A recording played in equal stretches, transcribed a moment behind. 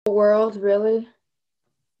World, really?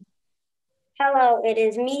 Hello, it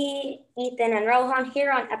is me, Ethan, and Rohan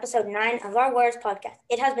here on episode 9 of our Warriors podcast.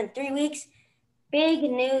 It has been 3 weeks. Big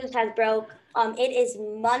news has broke. It is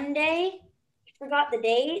Monday. Forgot the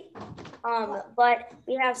date. But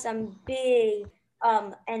we have some big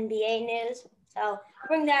NBA news. So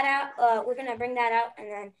bring that out. We're gonna bring that out, and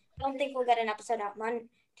then I don't think we'll get an episode out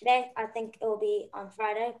today. I think it will be on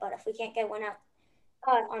Friday. But if we can't get one out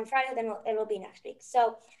on Friday, then it'll be next week.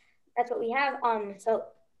 So that's what we have.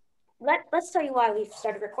 Let's tell you why we've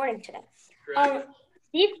started recording today. Um,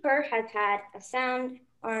 Steve Kerr has had a sound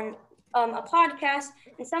on a podcast,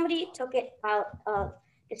 and somebody took it out of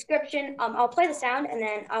description. I'll play the sound, and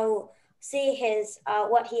then I'll see his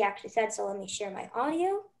what he actually said. So let me share my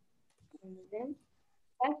audio. Okay.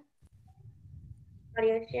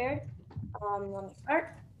 Audio shared. Let me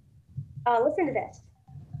start. Listen to this.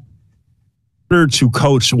 To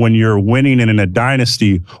coach when you're winning in a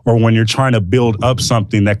dynasty or when you're trying to build up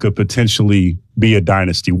something that could potentially be a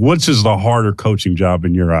dynasty? Which is the harder coaching job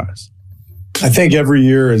in your eyes? I think every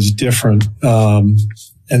year is different. And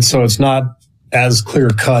so it's not as clear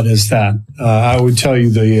cut as that. I would tell you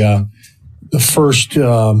the first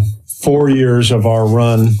 4 years of our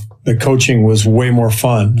run, the coaching was way more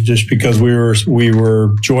fun just because we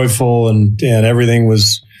were joyful and everything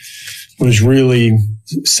was really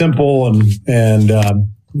simple and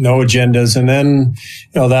no agendas. And then,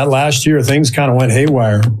 that last year things kind of went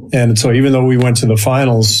haywire. And so even though we went to the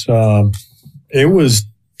finals, it was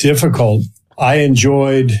difficult. I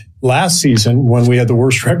enjoyed last season when we had the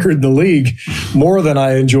worst record in the league more than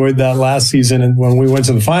I enjoyed that last season and when we went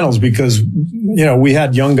to the finals because, we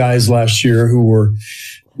had young guys last year who were,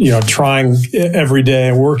 trying every day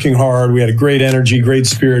and working hard. We had a great energy, great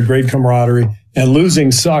spirit, great camaraderie. And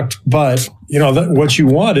losing sucked, but what you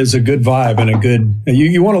want is a good vibe and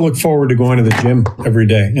you want to look forward to going to the gym every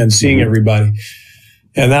day and seeing everybody.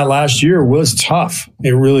 And that last year was tough.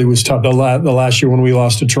 It really was tough. The last year when we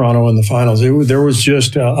lost to Toronto in the finals, there was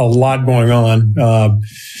just a lot going on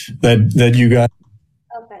that you got.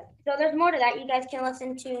 Okay, so there's more to that. You guys can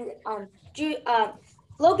listen to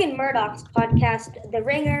Logan Murdoch's podcast, The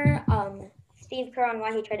Ringer. Steve Kerr on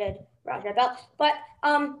why he traded Roger Bell, but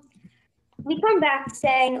we come back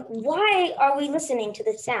saying, why are we listening to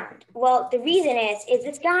this sound? Well, the reason is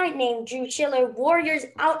this guy named Drew Schiller, Warriors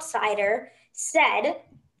Outsider, said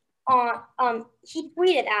he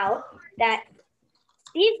tweeted out that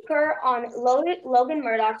Steve Kerr on Logan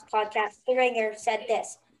Murdoch's podcast, The Ringer, said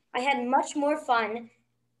this: I had much more fun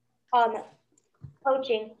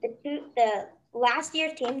coaching the last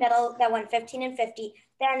year's team that went 15-50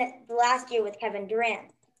 than the last year with Kevin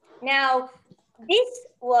Durant. Now, this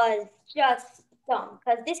was just dumb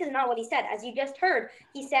because this is not what he said. As you just heard,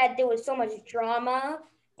 he said there was so much drama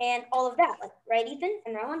and all of that. Like, right, Ethan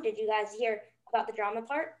and Rohan? Did you guys hear about the drama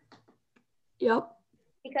part? Yep.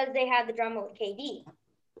 Because they had the drama with KD.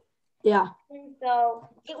 Yeah. And so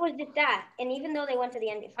it was just that. And even though they went to the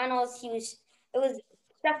NBA Finals, it was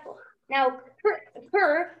stressful. Now,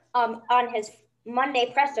 Kerr on his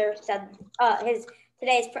Monday presser said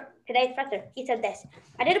today's presser, he said this: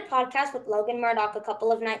 I did a podcast with Logan Murdoch a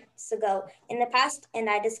couple of nights ago in the past, and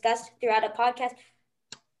I discussed throughout a podcast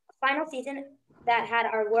final season that had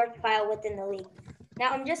our worst file within the league. Now,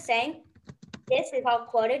 I'm just saying, this is all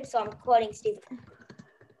quoted, so I'm quoting Steve.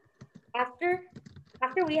 After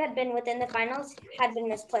we had been within the finals, had been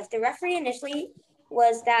misplaced. The referee initially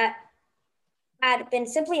was that had been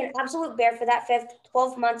simply an absolute bear for that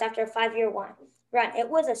 12 months after a 5-year run. It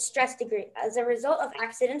was a stress degree as a result of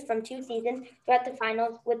accidents from 2 seasons throughout the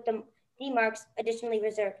finals, with the D-marks additionally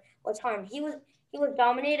reserved, was harmed. He was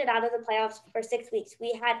dominated out of the playoffs for 6 weeks.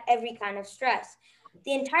 We had every kind of stress.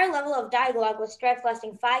 The entire level of dialogue was stress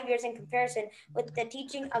lasting 5 years in comparison with the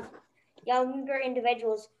teaching of younger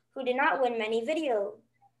individuals who did not win many video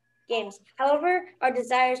games. However, our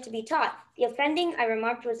desires to be taught. The offending, I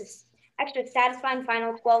remarked, was an extra satisfying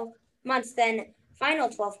final 12 months than final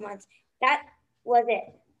 12 months. That was it.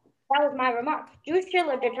 That was my remark. Drew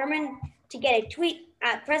Schiller determined to get a tweet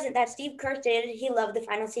at present that Steve Kerr stated he loved the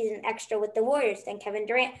final season extra with the Warriors than Kevin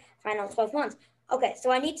Durant final 12 months. Okay,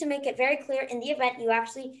 so I need to make it very clear in the event you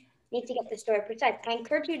actually need to get the story precise. I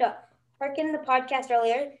encourage you to hearken the podcast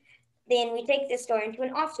earlier. Then we take this story into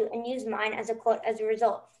an offsuit and use mine as a quote as a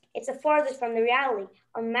result. It's the farthest from the reality.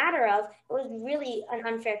 A matter of, it was really an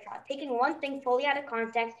unfair trial. Taking one thing fully out of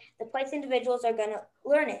context, the place individuals are going to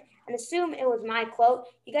learn it and assume it was my quote.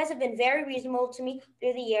 You guys have been very reasonable to me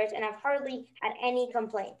through the years, and I've hardly had any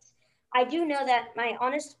complaints. I do know that my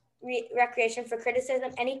honest recreation for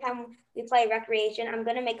criticism. Anytime we play recreation, I'm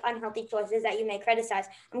going to make unhealthy choices that you may criticize.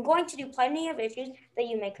 I'm going to do plenty of issues that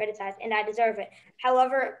you may criticize, and I deserve it.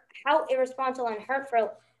 However, how irresponsible and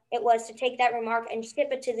hurtful it was to take that remark and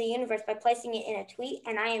skip it to the universe by placing it in a tweet,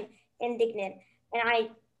 and I am indignant. And I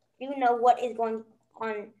do know what is going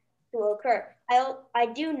on to occur. I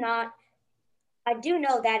do know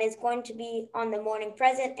that is going to be on the Morning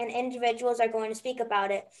Present, and individuals are going to speak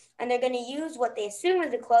about it, and they're going to use what they assume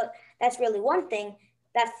is a quote that's really one thing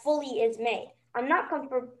that fully is made. I'm not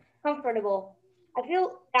comfortable. I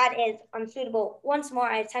feel that is unsuitable. Once more,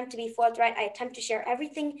 I attempt to be forthright. I attempt to share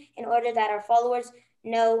everything in order that our followers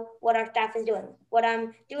know what our staff is doing. What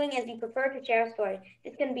I'm doing is we prefer to share a story.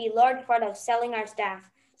 It's going to be a large part of selling our staff.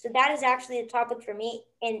 So that is actually the topic for me,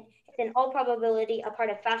 and it's in all probability a part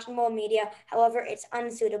of fashionable media. However, it's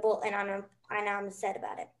unsuitable, and I'm upset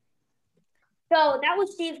about it. So that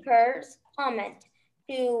was Steve Kerr's comment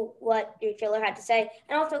to what Drew Schiller had to say.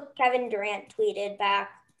 And also Kevin Durant tweeted back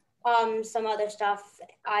some other stuff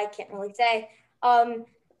I can't really say.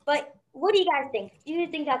 But what do you guys think? Do you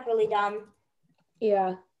think that's really dumb?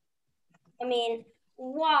 Yeah. I mean,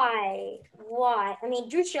 why? I mean,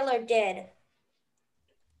 Drew Schiller did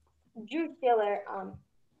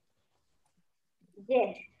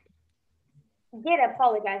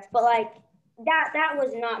apologize, but like that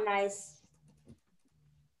was not nice.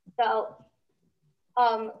 So,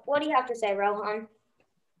 what do you have to say, Rohan?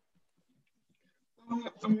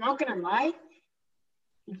 I'm not gonna lie.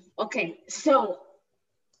 Okay, so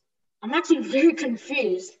I'm actually very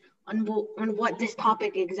confused on what this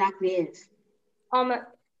topic exactly is.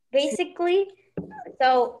 Basically,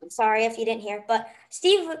 so sorry if you didn't hear, but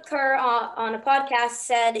Steve Kerr on a podcast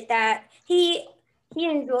said that he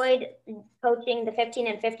enjoyed coaching the 15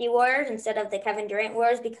 and 50 Warriors instead of the Kevin Durant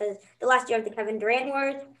Warriors, because the last year of the Kevin Durant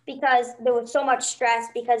Warriors, because there was so much stress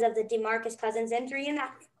because of the DeMarcus Cousins injury and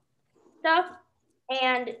that stuff.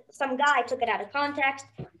 And some guy took it out of context,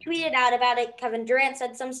 tweeted out about it. Kevin Durant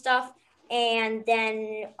said some stuff, and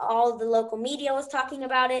then all the local media was talking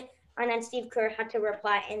about it. And then Steve Kerr had to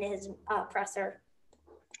reply in his presser.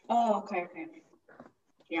 Oh, okay.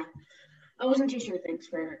 Yeah, I wasn't too sure. Thanks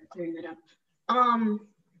for clearing that up.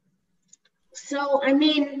 So I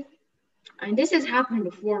mean, this has happened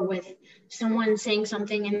before with someone saying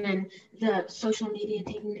something and then the social media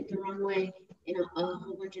taking it the wrong way, and a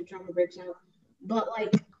whole bunch of drama breaks out. But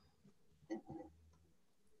like,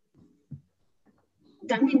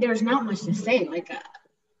 I mean, there's not much to say. Like,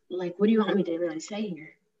 what do you want me to really say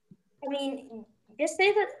here? I mean, just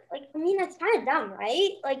say that. Like, I mean, that's kind of dumb,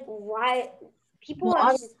 right? Like, why people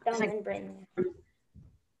are just dumb and brainless.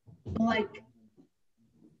 Like,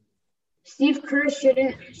 Steve Kerr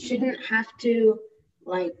shouldn't have to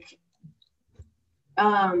like.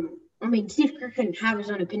 I mean, Steve Kerr can have his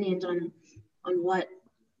own opinions on what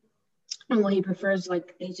he prefers,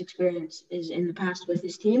 like his experience is in the past with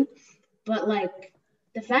his team, but like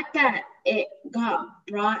the fact that it got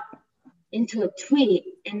brought into a tweet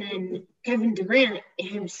and then Kevin Durant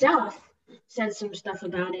himself said some stuff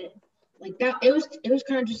about it, like that, it was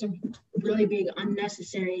kind of just a really big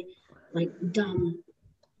unnecessary, like dumb.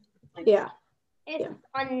 Like, Yeah. It's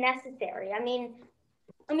unnecessary. I mean,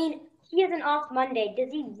 he has an off Monday. Does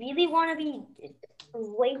he really want to be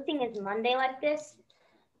wasting his Monday like this?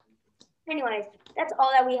 Anyways, that's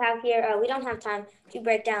all that we have here. We don't have time to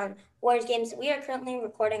break down Warriors games. We are currently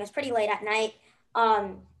recording. It's pretty late at night,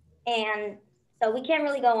 and so we can't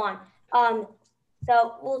really go on.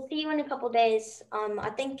 So we'll see you in a couple days.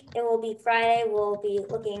 I think it will be Friday. We'll be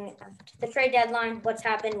looking at the trade deadline, what's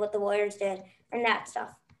happened, what the Warriors did, and that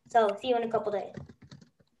stuff. So see you in a couple days.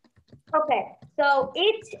 Okay, so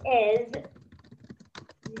it is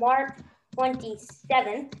March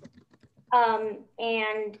 27th,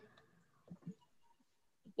 and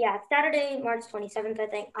yeah, it's Saturday, March 27th, I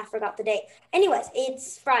think. I forgot the date. Anyways,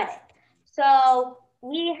 it's Friday. So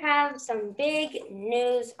we have some big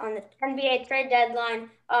news on the NBA trade deadline.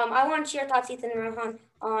 I want your thoughts, Ethan and Rohan,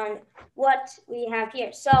 on what we have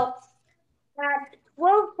here. So at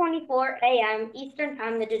 12:24 a.m. Eastern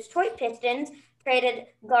Time, the Detroit Pistons traded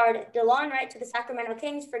guard DeLon Wright to the Sacramento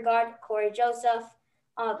Kings for guard Corey Joseph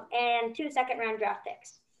and 2 second-round draft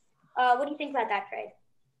picks. What do you think about that trade?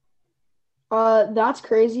 That's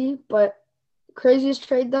crazy, but craziest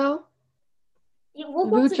trade though? Yeah, we'll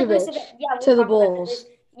go to the Vucevic Vucevic. to the Bulls.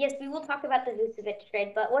 Yes, we will talk about the Vucevic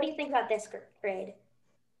trade, but what do you think about this trade?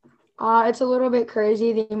 It's a little bit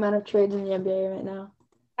crazy, the amount of trades in the NBA right now.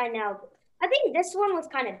 I know. I think this one was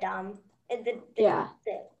kind of dumb. Yeah.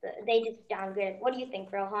 They just downgraded. What do you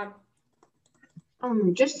think, Rohan?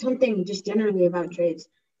 Just something just generally about trades.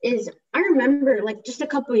 is I remember like just a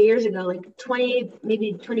couple of years ago, like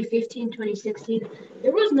maybe 2015, 2016,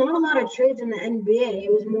 there was not a lot of trades in the NBA.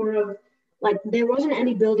 It was more of like there wasn't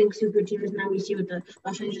any building super teams. Now we see with the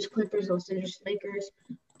Los Angeles Clippers, Los Angeles Lakers,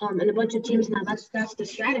 and a bunch of teams now. That's the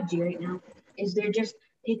strategy right now. Is they're just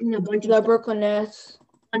taking a bunch The of Brooklyn Nets.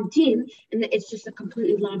 on team, and it's just a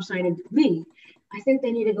completely lopsided league. I think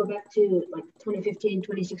they need to go back to like 2015,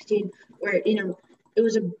 2016, where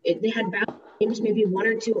they had bad teams, maybe one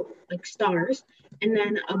or two like stars, and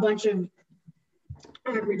then a bunch of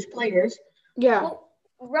average players. Yeah. Well,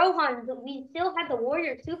 Rohan, we still had the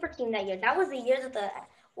Warriors super team that year. That was the year that the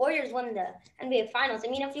Warriors won the NBA Finals. I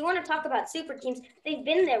mean, if you want to talk about super teams, they've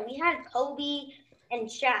been there. We had Kobe and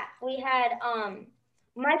Shaq. We had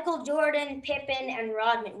Michael Jordan, Pippen, and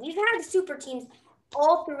Rodman. We've had super teams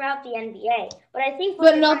all throughout the NBA. But I think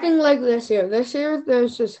But nothing like this year. This year,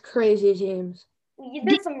 there's just crazy teams.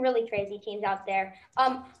 There's some really crazy teams out there.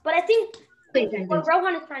 But I think what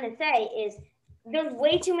Rohan is trying to say is there's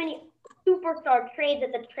way too many superstar trades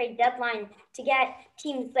at the trade deadline to get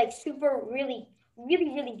teams like super really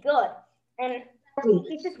good. And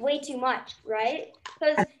it's just way too much, right?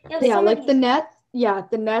 Because like the Nets. Yeah,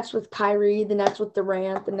 the Nets with Kyrie, the Nets with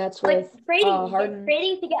Durant, the Nets with Harden.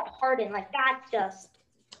 Trading to get Harden, like that's just.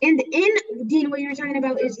 And Dean, what you're talking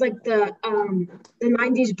about is like the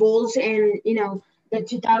 90s Bulls and the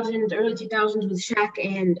 2000s, early 2000s with Shaq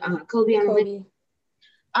and Kobe on the league.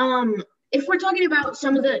 If we're talking about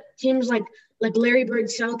some of the teams like Larry Bird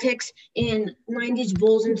Celtics and 90s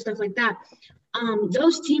Bulls and stuff like that,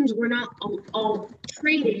 those teams were not all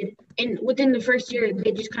traded, and within the first year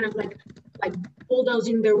they just kind of like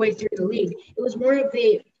bulldozing their way through the league. It was more of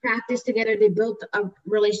they practiced together, they built a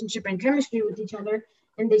relationship and chemistry with each other,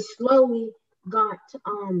 and they slowly got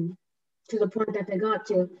to the point that they got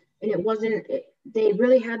to, and they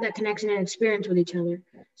really had that connection and experience with each other.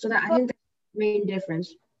 So that I think that's the main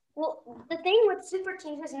difference. Well, the thing with super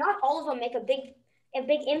teams is not all of them make a big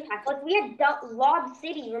impact. Like we had Lob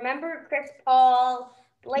City, remember Chris Paul,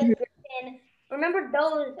 Blake Griffin, remember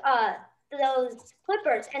those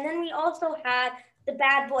Clippers, and then we also had the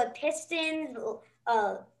Bad Boy Pistons.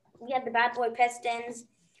 We had the Bad Boy Pistons.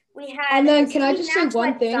 We had. And then can I just say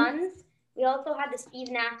one thing? Suns. We also had the Steve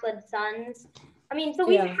Nash-led Suns. I mean, so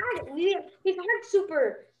we've had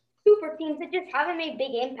super teams that just haven't made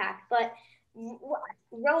big impact. But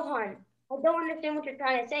Rohan, I don't understand what you're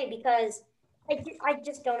trying to say because I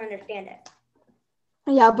just don't understand it.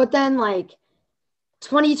 Yeah, but then like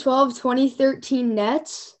 2012, 2013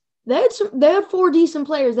 Nets, they had four decent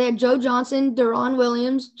players. They had Joe Johnson, Deron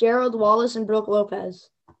Williams, Gerald Wallace, and Brook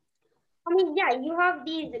Lopez. I mean, yeah, you have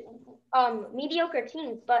these mediocre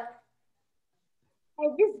teams, but I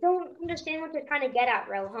just don't understand what you're trying to get at,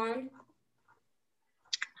 Rohan.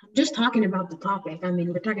 I'm just talking about the topic. I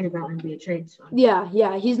mean, we're talking about NBA trades. So.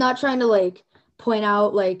 Yeah. He's not trying to like point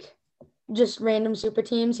out like just random super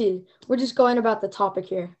teams. We're just going about the topic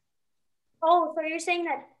here. Oh, so you're saying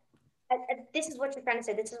that this is what you're trying to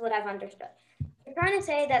say. This is what I've understood. You're trying to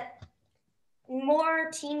say that more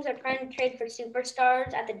teams are trying to trade for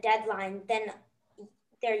superstars at the deadline than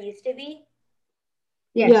there used to be?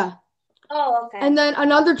 Yes. Yeah. Oh, okay. And then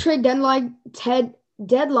another trade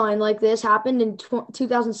deadline like this happened in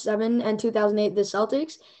 2007 and 2008, the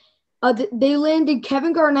Celtics. They landed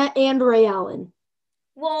Kevin Garnett and Ray Allen.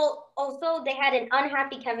 Well, also they had an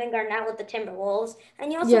unhappy Kevin Garnett with the Timberwolves,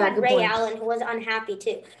 and you also had Ray Allen, who was unhappy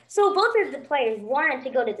too. So both of the players wanted to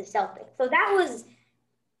go to the Celtics. So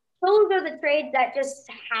those are the trades that just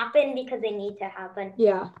happen because they need to happen.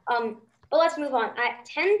 Yeah. But let's move on. At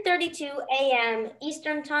 10:32 a.m.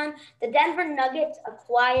 Eastern Time, the Denver Nuggets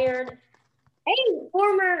acquired a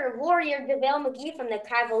former Warrior, JaVale McGee, from the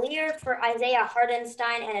Cavaliers for Isaiah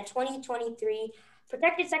Hartenstein and a 2023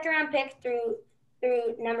 protected second-round pick through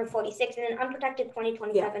number 46 and an unprotected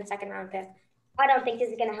 2027 second-round pick. I don't think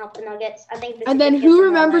this is going to help the Nuggets. I think. And then who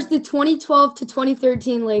remembers the 2012 to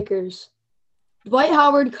 2013 Lakers? Dwight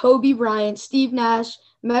Howard, Kobe Bryant, Steve Nash,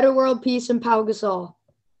 Metta World Peace, and Pau Gasol.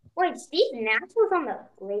 Wait, Steve Nash was on the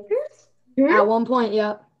Lakers? At one point,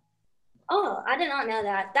 yep. Oh, I did not know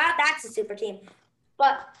that. That's a super team.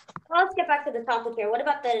 But let's get back to the topic here. What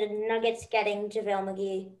about the Nuggets getting JaVale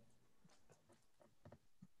McGee?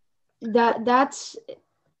 That's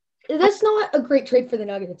not a great trade for the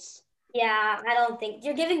Nuggets. Yeah, I don't think.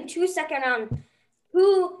 You're giving two second round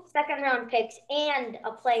picks and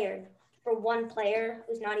a player for one player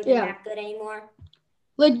who's not even that good anymore.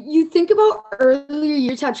 Like, you think about earlier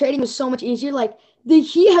years how trading was so much easier. Like, the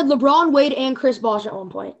Heat had LeBron, Wade, and Chris Bosh at one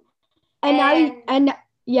point. And now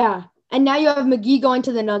you have McGee going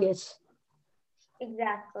to the Nuggets.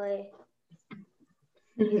 Exactly.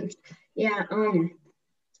 Mhm. Yeah,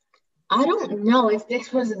 I don't know if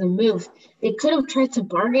this was the move. They could have tried to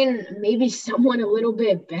bargain maybe someone a little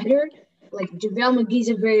bit better. Like JaVale McGee's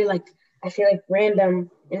a very I feel like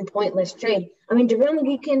random and pointless trade. I mean JaVale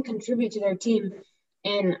McGee can contribute to their team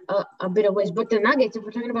in a bit of ways, but the Nuggets, if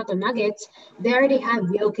we're talking about the Nuggets, they already have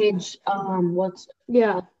Jokic.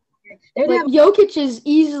 Yeah. They already Like have Jokic is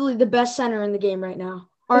easily the best center in the game right now,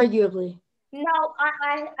 arguably. No,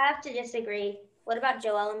 I have to disagree. What about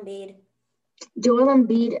Joel Embiid? Joel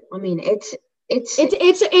Embiid. I mean, it's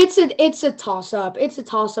It's a toss up. It's a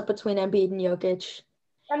toss up between Embiid and Jokic.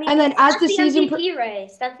 I mean, And then as the that's season MVP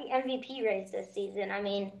race. That's the MVP race this season. I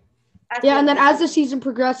mean, that's yeah, the and then MVP. as the season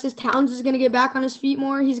progresses, Towns is going to get back on his feet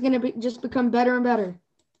more. He's going to just become better and better.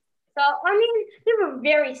 So, I mean, we were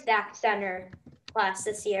very stacked center class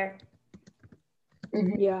this year.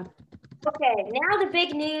 Yeah. Okay, now the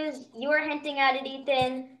big news. You were hinting at it,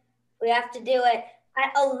 Ethan. We have to do it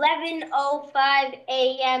at 11:05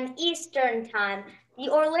 a.m. Eastern Time. The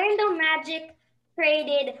Orlando Magic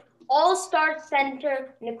traded All-Star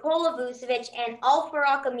center Nikola Vucevic and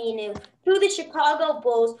Al-Farouq Aminu to the Chicago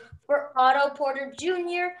Bulls for Otto Porter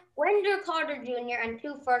Jr., Wendell Carter Jr., and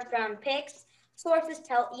 2 first-round picks. Sources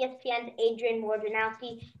tell ESPN's Adrian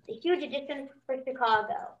Wojnarowski the huge addition for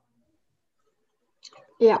Chicago.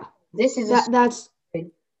 Yeah. this is That's Do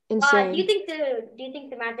insane. you think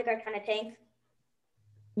the Magic are trying to tank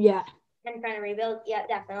Yeah. and trying to rebuild? Yeah,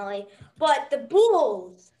 definitely. But the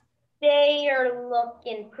Bulls, they are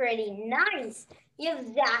looking pretty nice. You have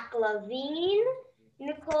Zach LaVine,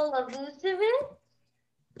 Nikola Vucevic.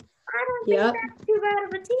 I don't think Yep. that's too bad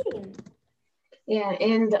of a team. Yeah,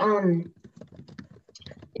 and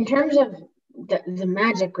in terms of the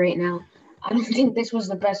Magic right now, I don't think this was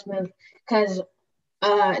the best move because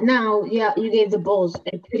now you gave the Bulls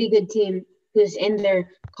a pretty good team who's in their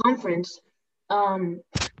conference.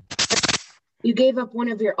 You gave up one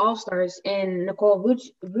of your all-stars in Nikola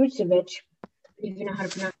Vucevic, if you know how to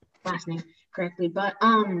pronounce his last name correctly. But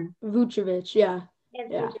Vucevic, yeah.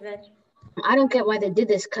 And Yeah. Vucevic. I don't get why they did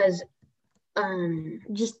this because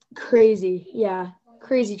Just crazy. Yeah.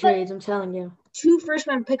 Crazy trades, I'm telling you. 2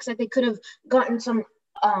 first-round picks that they could have gotten some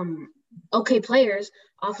okay players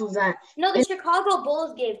off of that. No, the Chicago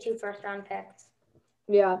Bulls gave 2 first-round picks.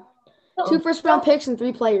 Yeah. So- 2 first-round so- picks and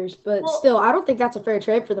 3 players, but Well- still, I don't think that's a fair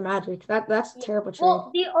trade for the Magic. That's a terrible trade.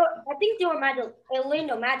 Well, I think the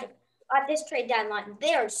Orlando Magic at this trade deadline, they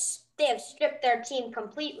have stripped their team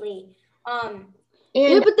completely. And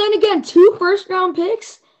Yeah, but then again, 2 first-round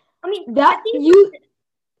picks. I mean, That I think you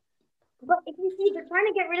But if you see, they're trying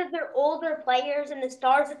to get rid of their older players and the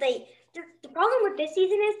stars that they. The problem with this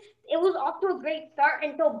season is it was off to a great start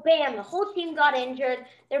until bam, the whole team got injured.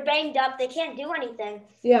 They're banged up. They can't do anything.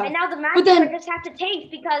 yeah. And now the Magic then- just have to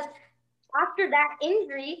tank because after that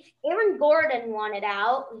injury, Aaron Gordon wanted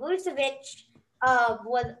out. Vucevic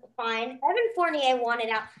was fine. Evan Fournier wanted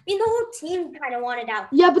out. I mean, the whole team kind of wanted out.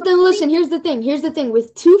 Yeah, but then listen, here's the thing.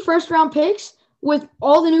 With 2 first-round picks, with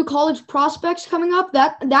all the new college prospects coming up,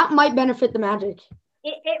 that might benefit the Magic.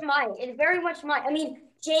 It might. It very much might. I mean,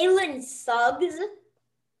 Jalen Suggs.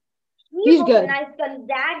 He's good. Nice.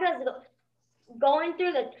 Gonzaga's going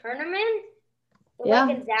through the tournament. The Yeah.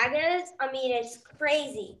 way Gonzaga is. I mean, it's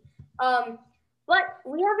crazy. But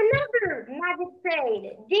we have another Magic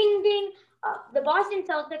trade. Ding, ding. The Boston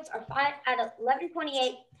Celtics are at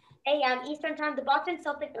 11:28 a.m. Eastern Time. The Boston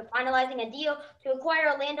Celtics are finalizing a deal to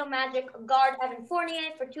acquire Orlando Magic guard Evan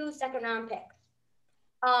Fournier for 2 second-round picks.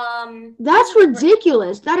 That's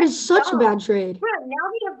ridiculous. That is such a dumb. bad trade. Bro,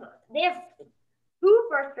 now they have 2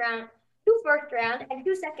 first round and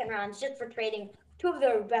 2 second rounds just for trading 2 of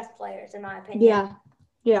their best players, in my opinion.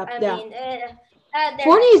 Yeah. I Yeah. mean,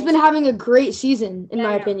 Fournier's been having a great season, in Yeah,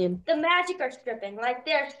 my I know. opinion. The Magic are stripping. Like,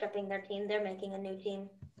 they're stripping their team. They're making a new team.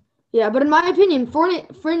 Yeah, but in my opinion, Fournier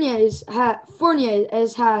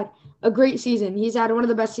has had a great season. He's had one of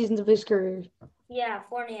the best seasons of his career. Yeah,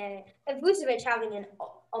 Fournier. And Vucevic having an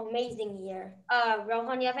amazing year.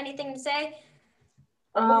 Rohan, you have anything to say?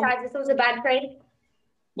 Besides, this was a bad trade?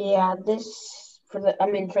 yeah, this for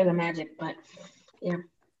the Magic, but yeah.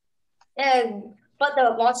 But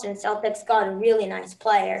the Boston Celtics got a really nice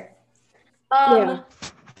player. Yeah.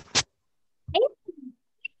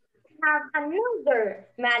 Have another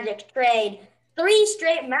Magic trade. 3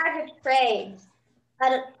 straight Magic trades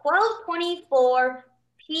at 12:24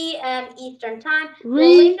 p.m. Eastern Time. The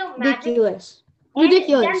Orlando Magic Ridiculous. and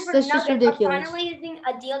Ridiculous. Denver That's just Nuggets ridiculous. are finalizing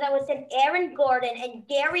a deal that would send Aaron Gordon and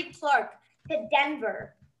Gary Clark to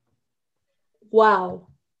Denver. Wow.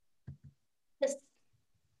 Just,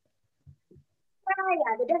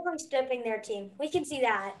 yeah, they're definitely stripping their team. We can see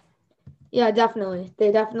that. Yeah, definitely.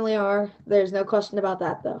 They definitely are. There's no question about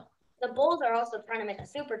that, though. The Bulls are also trying to make a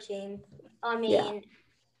super team. I Yeah. mean,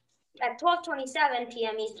 at 12:27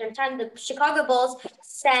 p.m. Eastern Time, the Chicago Bulls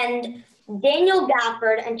send Daniel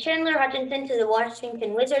Gafford and Chandler Hutchinson to the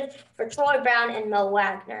Washington Wizards for Troy Brown and Mo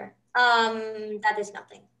Wagner. That is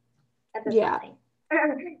nothing. That is Yeah. nothing.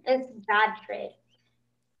 It's a bad trade.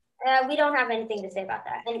 We don't have anything to say about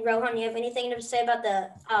that. And Rohan, you have anything to say about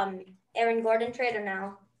the Aaron Gordon trade or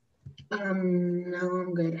no? No,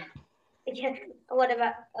 I'm good. Yeah. What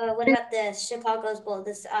about the Chicago's Bulls?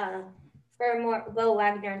 This for more Mo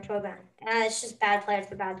Wagner and Troy Brown. It's just bad players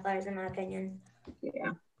for bad players, in my opinion.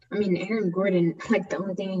 Yeah. I mean, Aaron Gordon, like, the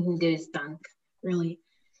only thing he can do is dunk, really.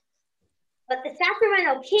 But the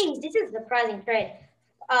Sacramento Kings, this is a surprising trade.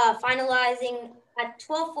 Finalizing at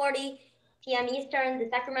 12:40 p.m. Eastern, the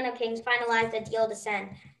Sacramento Kings finalized a deal to send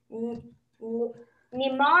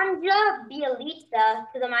Nemanja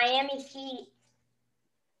Bjelica to the Miami Heat.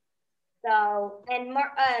 So, and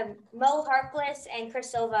Mo Harkless and Chris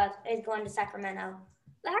Silva is going to Sacramento.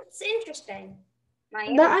 That's interesting.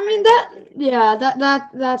 Miami.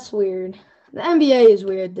 That's weird. The NBA is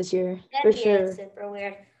weird this year, for NBA sure. is super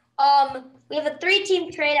weird. We have a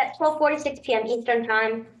 3-team trade at 12:46 p.m. Eastern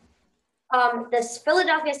Time. The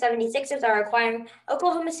Philadelphia 76ers are acquiring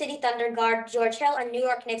Oklahoma City Thunder guard George Hill and New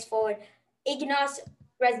York Knicks forward Ignas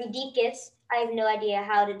Brazdeikis. I have no idea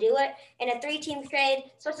how to do it. In a 3-team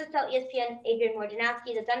trade, sources tell ESPN Adrian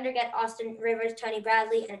Wojnarowski the Thunder get Austin Rivers, Tony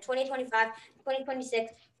Bradley, and a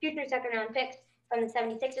 2025-2026 future second-round picks from the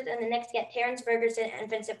 76ers, and the Knicks get Terrence Ferguson and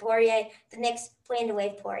Vincent Poirier. The Knicks plan to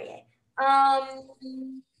waive Poirier. No,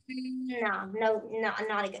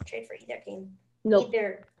 not a good trade for either team. Nope.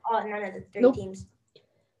 None of the 3 teams.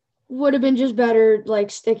 Would have been just better,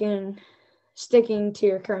 like, sticking to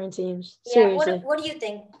your current teams. Seriously. Yeah, what do you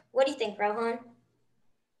think? What do you think, Rohan?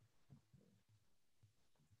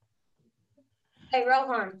 Hey,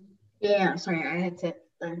 Rohan. Yeah, sorry, I had to.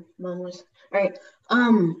 Mom was all right.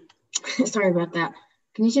 Sorry about that.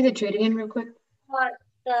 Can you say the trade again, real quick?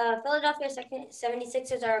 The Philadelphia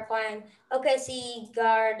 76ers are acquiring OKC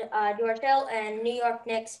guard George Hill and New York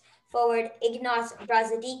Knicks forward Ignas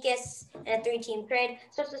Brazdeikis in a 3-team trade.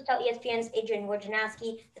 Sources tell ESPN's Adrian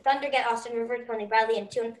Wojnarowski the Thunder get Austin Rivers, Tony Bradley, and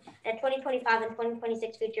 2025 and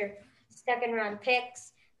 2026 future second-round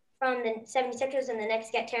picks from the 76ers, and the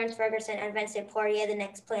Knicks get Terrence Ferguson and Vincent Poirier. The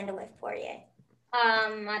Knicks plan to waive Poirier.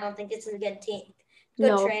 I don't think this is a good trade.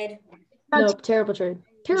 Nope, terrible trade.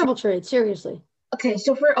 Terrible trade, seriously. Okay,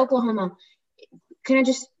 so for Oklahoma, can I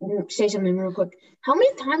just say something real quick? How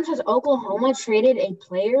many times has Oklahoma traded a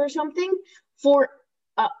player or something for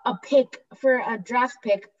a pick, for a draft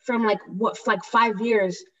pick from like 5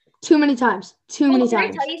 years? Too many times. Too many Can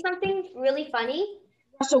times. I tell you something really funny?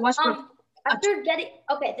 Russell Westbrook.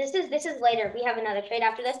 This is later. We have another trade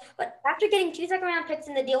after this. But after getting 2 second-round picks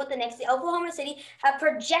in the deal with the Knicks, the Oklahoma City have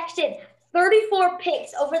projected 34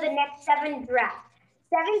 picks over the next 7 drafts.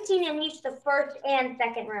 17 in each the first and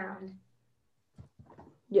second round.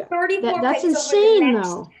 Yeah. 34 that's picks insane, over the next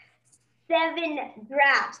though. 7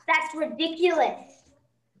 drafts. That's ridiculous.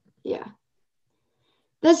 Yeah.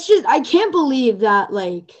 That's just, I can't believe that,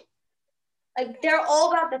 like they're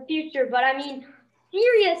all about the future, but I mean,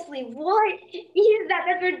 seriously, what is that?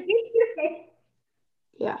 That's ridiculous.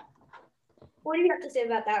 Yeah. What do you have to say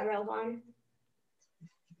about that, Rohan?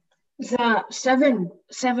 The seven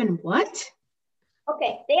what?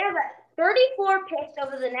 Okay, they have 34 picks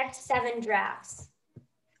over the next 7 drafts.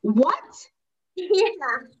 What? Yeah.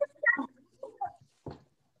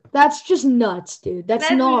 That's just nuts, dude.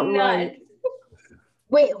 That's not nuts. right.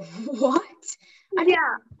 Wait, what? I didn't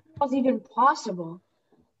Yeah. think that was even possible.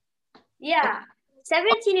 Yeah.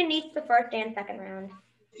 17 in each the first and second round.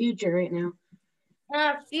 Future right now.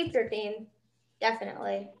 Future team.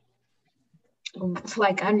 Definitely.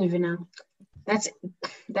 Like, I don't even know.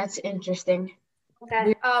 That's interesting.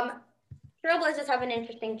 Okay. Trailblazers have an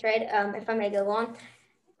interesting trade, if I may go on.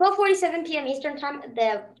 12:47 p.m. Eastern Time,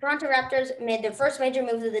 the Toronto Raptors made their first major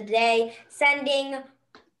move of the day, sending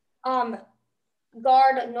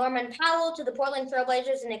guard Norman Powell to the Portland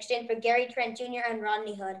Trailblazers in exchange for Gary Trent Jr. and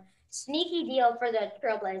Rodney Hood. Sneaky deal for the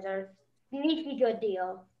Trailblazers. Sneaky good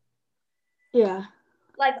deal. Yeah.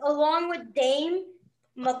 Like, along with Dame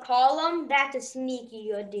McCollum, that's a sneaky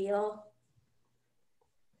good deal.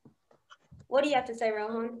 What do you have to say,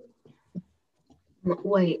 Rohan?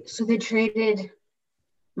 Wait, so they traded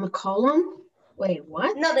McCollum? Wait,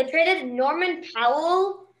 what? No, they traded Norman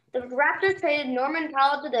Powell. The Raptors traded Norman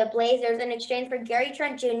Powell to the Blazers in exchange for Gary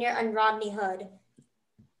Trent Jr. and Rodney Hood.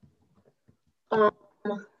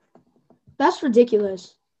 That's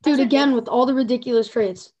ridiculous. Dude, That's again, ridiculous. with all the ridiculous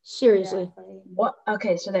trades. Seriously. Exactly. What?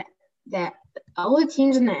 Okay, so that all the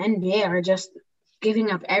teams in the NBA are just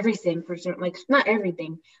giving up everything for certain, like not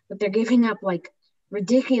everything, but they're giving up like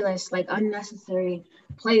ridiculous, like unnecessary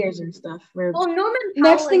players and stuff. For Well, Norman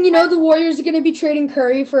Next Powell thing and you know, Kev- the Warriors are going to be trading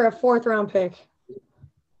Curry for a 4th-round pick.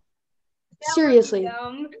 That Seriously. was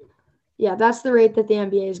dumb. Yeah, that's the rate that the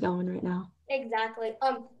NBA is going right now. Exactly.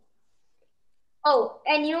 Oh,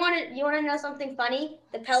 and you wanna know something funny?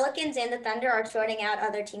 The Pelicans and the Thunder are sorting out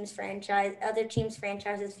other teams'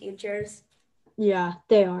 franchises' futures. Yeah,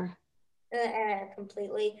 they are.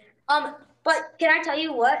 Completely. But can I tell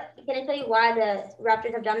you what? Can I tell you why the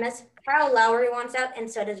Raptors have done this? Kyle Lowry wants out, and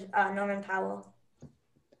so does Norman Powell.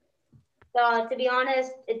 So to be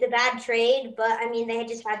honest, it's a bad trade, but I mean they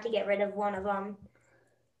just had to get rid of one of them.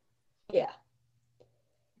 Yeah.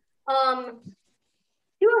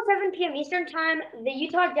 2:07 p.m. Eastern Time, the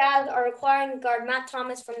Utah Jazz are acquiring guard Matt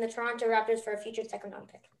Thomas from the Toronto Raptors for a future 2nd-round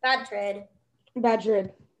pick. Bad trade. Bad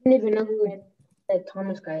trade. I don't even know who that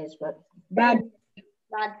Thomas guy is, but bad.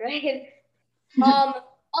 Bad trade.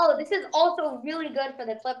 This is also really good for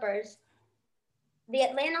the Clippers. The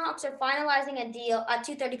Atlanta Hawks are finalizing a deal at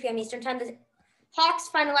 2:30 p.m. Eastern Time. The Hawks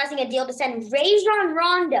finalizing a deal to send Rajon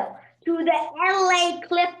Rondo to the LA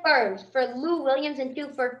Clippers for Lou Williams and 2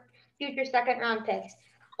 for future 2nd-round picks.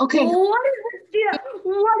 Okay, What is this deal?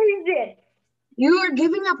 What is it? you are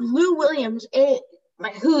giving up Lou Williams,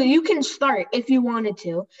 who you can start if you wanted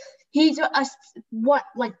to. He's a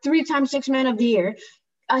 3-time Sixth Man of the Year,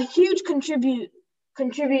 a huge contributor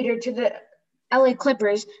to the LA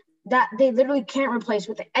Clippers that they literally can't replace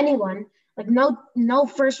with anyone. Like no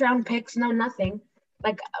 1st-round picks, no nothing.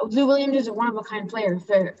 Like Lou Williams is a one-of-a-kind player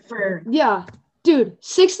for Yeah. Dude,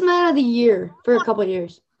 6th man of the year for a couple of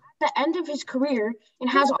years. the end of his career and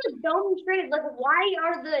This has is a dumb trade. Like, why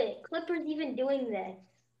are the Clippers even doing this?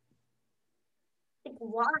 Like,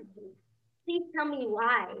 why? Please tell me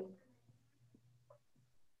why.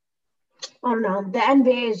 I don't know. The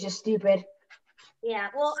NBA is just stupid. Yeah,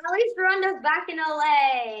 well, at least Rondo's back in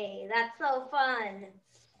LA. That's so fun.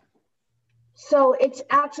 So it's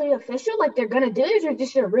actually official? Like they're gonna do it, or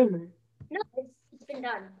just a rumor? No, it's been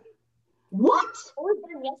done. What? It was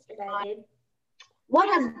done yesterday, dude.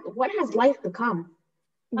 What has life become?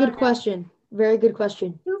 Good question. Very good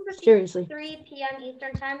question. 2:53 Seriously. p.m.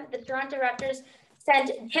 Eastern Time, the Toronto Raptors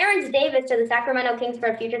sent Terrence Davis to the Sacramento Kings for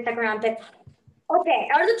a future 2nd-round pick. Okay,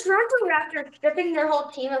 are the Toronto Raptors stripping their whole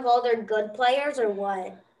team of all their good players or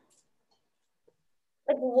what?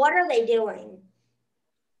 Like, what are they doing?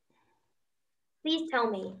 Please tell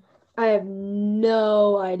me. I have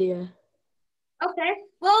no idea. Okay,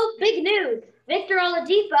 well, big news. Victor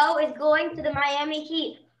Oladipo is going to the Miami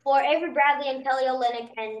Heat for Avery Bradley and Kelly Olynyk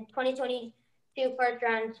and 2022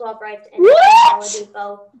 1st-round swap rights. And What?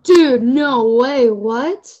 Oladipo. Dude, no way.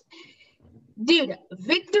 What? Dude,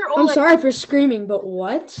 Victor I'm Oladipo. sorry for screaming, but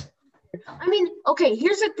what? I mean, okay,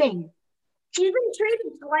 here's the thing. He's been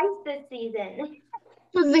traded twice this season.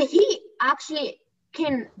 So the Heat actually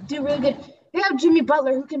can do really good. They have Jimmy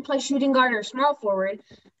Butler who can play shooting guard or small forward.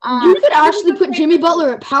 You could actually put Jimmy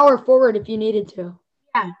Butler at power forward if you needed to.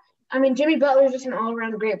 Yeah. I mean, Jimmy Butler is just an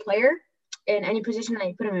all-around great player in any position that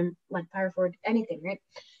you put him in, like power forward, anything, right?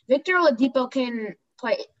 Victor Oladipo can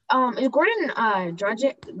play. Is Gordon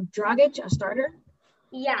Dragic a starter?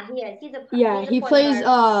 Yeah, he is. He's a He point plays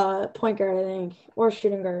guard. point guard, I think, or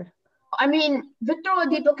shooting guard. I mean, Victor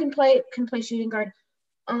Oladipo can play shooting guard.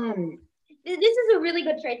 This is a really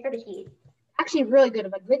good trade for the Heat. Actually, really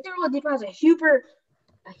good. Like Victor Oladipo has a super.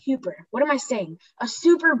 What am I saying? A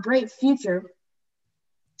super bright future.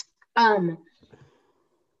 And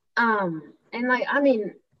like I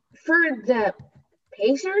mean, for the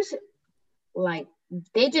Pacers, like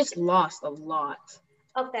they just lost a lot.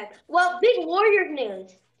 Okay. Well, big Warriors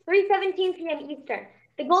news. 3:17 p.m. Eastern.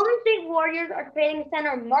 The Golden State Warriors are trading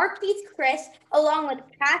center Marquise Chris along with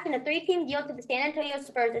cash in a 3-team deal to the San Antonio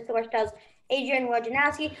Spurs, the source tells Adrian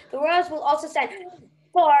Wojnarowski. The Royals will also send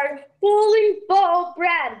guard bowling ball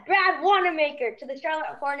Brad Wanamaker to the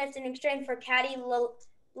Charlotte Hornets in exchange for Caddy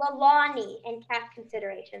Lalani and cash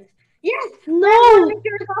considerations. Yes, No. Brad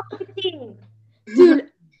Wanamaker is off the team.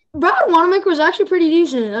 Dude, Brad Wanamaker was actually pretty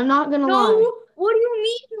decent. I'm not going to lie. No, what do you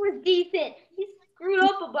mean he was decent? He screwed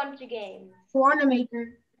up a bunch of games.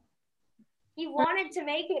 Wanamaker. He wanted to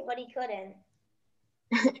make it, but he couldn't.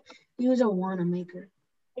 He was a Wanamaker.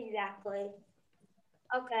 Exactly.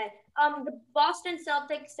 Okay. The Boston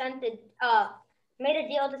Celtics made a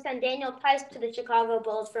deal to send Daniel Tice to the Chicago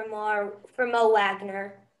Bulls for Mo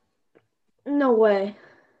Wagner. No way.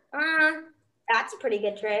 That's a pretty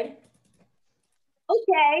good trade.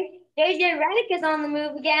 Okay. JJ Redick is on the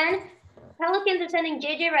move again. Pelicans are sending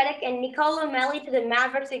JJ Redick and Nicolo Melli to the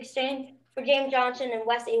Mavericks in exchange for James Johnson and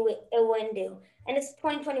Wes Iwundu. And it's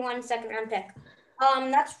 2021 second-round pick.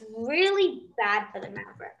 That's really bad for the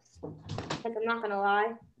Mavericks. Like, I'm not gonna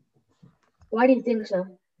lie. Why do you think so?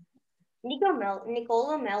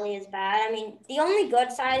 Nicolo Melli is bad. I mean, the only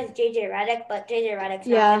good side is JJ Redick, but JJ Redick's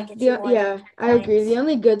not gonna get you more than I agree. points. The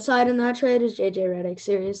only good side in that trade is JJ Redick.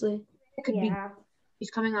 Seriously. It could be he's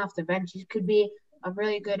coming off the bench. He could be a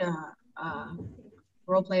really good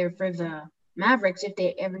role player for the Mavericks if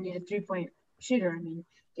they ever need a 3-point shooter. I mean,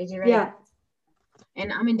 JJ Redick. Yeah.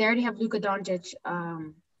 And I mean, they already have Luka Doncic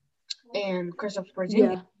and Kristaps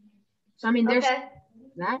Porzingis. Yeah. So I mean, there's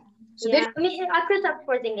that. So there's I mean, Kristaps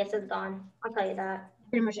Porzingis is gone. I'll tell you that.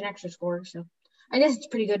 pretty much an extra score. So I guess it's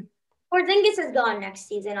pretty good. Porzingis is gone next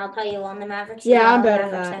season. I'll tell you on the Mavericks. Yeah, I'm the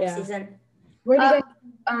betting Mavericks that, next yeah. season. Where do you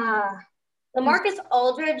guys? LaMarcus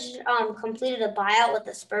Aldridge completed a buyout with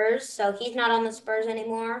the Spurs, so he's not on the Spurs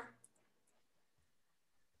anymore.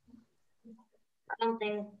 I don't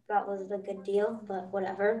think that was a good deal, but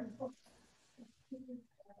whatever.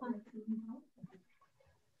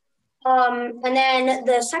 And then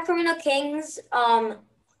the Sacramento Kings,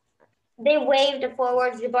 they waived a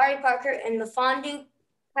forward, Jabari Parker and Mfiondu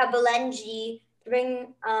Kabengele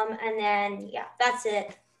and then that's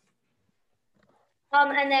it.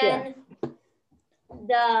 And then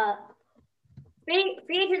the free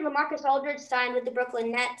agent LaMarcus Aldridge signed with the Brooklyn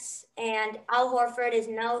Nets, and Al Horford is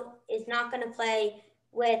not going to play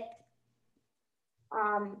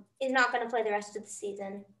is not going to play the rest of the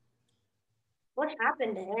season. What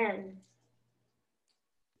happened to him?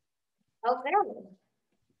 Okay.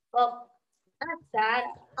 Well, that's sad.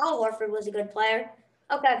 Al Horford was a good player.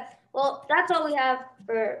 Okay. Well, that's all we have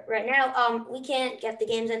for right now. We can't get the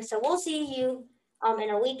games in, so we'll see you in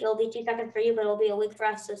a week. It'll be 2 seconds for you, but it'll be a week for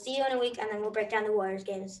us. So see you in a week, and then we'll break down the Warriors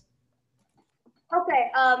games.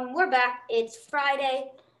 Okay. We're back. It's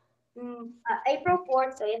Friday, April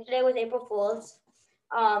 4th. So yesterday was April Fool's.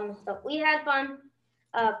 So we had fun,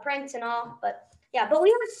 pranks and all, but yeah. But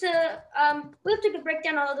we have to break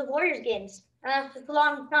down all of the Warriors games. It's a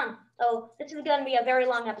long time, so this is going to be a very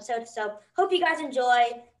long episode. So hope you guys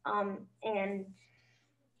enjoy. And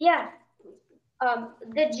yeah,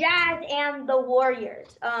 the Jazz and the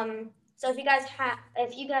Warriors. So if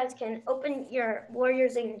you guys can open your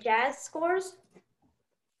Warriors and Jazz scores,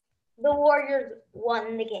 the Warriors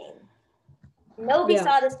won the game. Nobody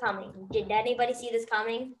saw this coming. Did anybody see this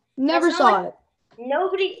coming? Never saw it.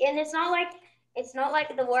 Nobody, and it's not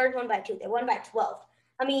like the Warriors won by 2. They won by 12.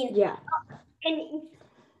 I mean,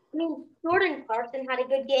 Jordan Clarkson had a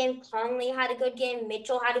good game. Conley had a good game.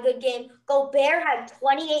 Mitchell had a good game. Gobert had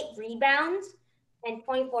 28 rebounds and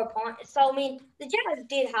 24 points. So, I mean, the Jazz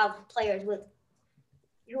did have players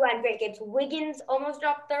who had great games. Wiggins almost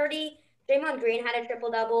dropped 30. Draymond Green had a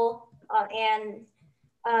triple-double. And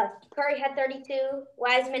Curry had 32.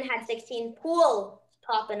 Wiseman had 16. Poole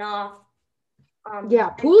popping off.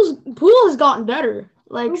 Poole has gotten better.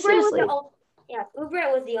 Like, seriously.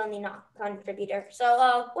 Oubre was the only non-contributor.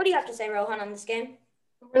 So, what do you have to say, Rohan, on this game?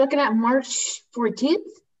 We're looking at March 14th?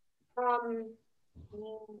 March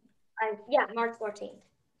 14th.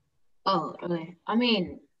 Oh, okay. I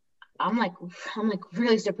mean, I'm like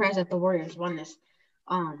really surprised that the Warriors won this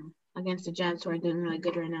against the Jazz, who are doing really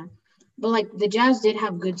good right now. But like the Jazz did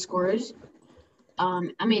have good scores.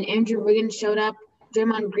 I mean, Andrew Wiggins showed up.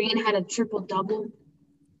 Draymond Green had a triple-double.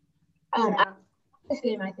 This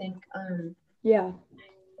game, I think.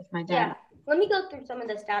 With my dad. Yeah. Let me go through some of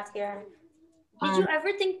the stats here. Did you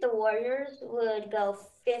ever think the Warriors would go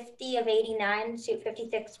 50 of 89, shoot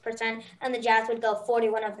 56%, and the Jazz would go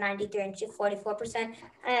 41 of 93 and shoot 44%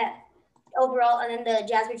 overall, and then the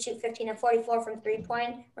Jazz would shoot 15 of 44 from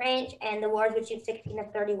three-point range, and the Warriors would shoot 16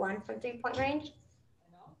 of 31 from three-point range,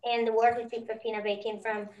 and the Warriors would shoot 15 of 18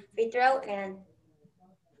 from free throw, and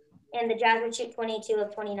the Jazz would shoot 22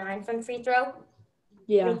 of 29 from free throw.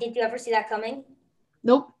 Yeah. I mean, did you ever see that coming?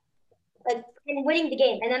 Nope. Like, and winning the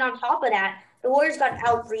game. And then on top of that, the Warriors got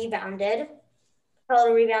out-rebounded.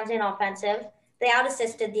 Total rebounds in offensive. They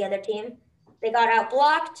out-assisted the other team. They got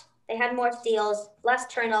out-blocked. They had more steals, less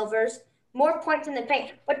turnovers, more points in the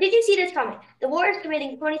paint. But did you see this coming? The Warriors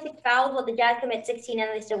committing 26 fouls while the Jazz commit 16 and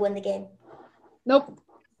they still win the game. Nope.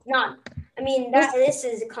 None. I mean, this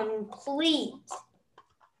is a complete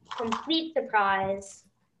surprise.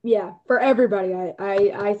 Yeah, for everybody.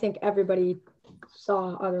 I think everybody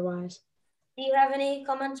saw otherwise. Do you have any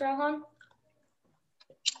comments, Rohan?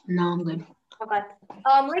 No, I'm good. Okay.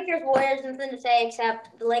 Lakers, Warriors, nothing to say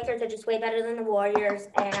except the Lakers are just way better than the Warriors,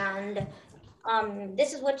 and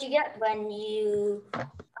this is what you get when you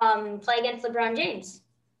play against LeBron James.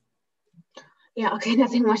 Yeah, okay,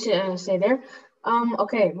 nothing much to say there.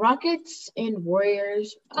 Okay, Rockets and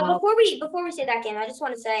Warriors. Before we say that game, I just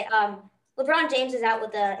want to say LeBron James is out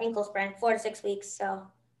with the ankle sprain, 4 to 6 weeks. So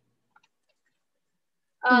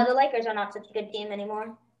the Lakers are not such a good team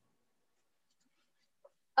anymore.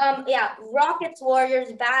 Yeah, Rockets,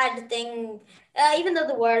 Warriors, bad thing. Even though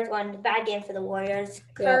the Warriors won, bad game for the Warriors.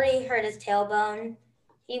 Curry hurt his tailbone.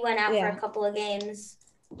 He went out for a couple of games.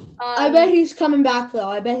 I bet he's coming back, though.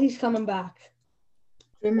 I bet he's coming back.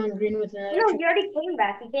 Draymond Green with another. No, he already came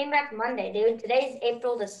back. He came back Monday, dude. Today's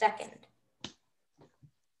April the 2nd.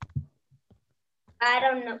 I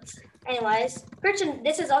don't know. Anyways,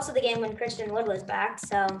 this is also the game when Christian Wood was back,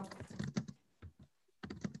 so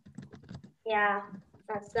yeah,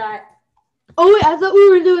 that's that. Oh, wait, I thought we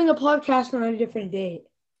were doing a podcast on a different date.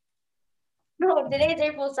 No, today's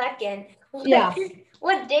April 2nd. Yeah.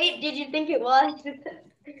 What date did you think it was?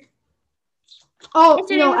 Oh,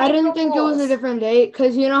 Yesterday no, was I didn't April think it was a Fools. different date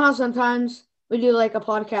because you know how sometimes we do like a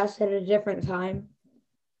podcast at a different time.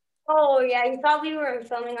 Oh, yeah, you thought we were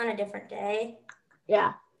filming on a different day.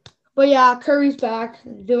 Yeah. But yeah, Curry's back,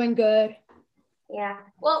 doing good. Yeah.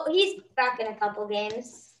 Well, he's back in a couple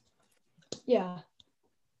games. Yeah.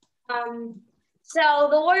 So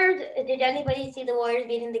the Warriors, did anybody see the Warriors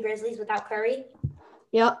beating the Grizzlies without Curry?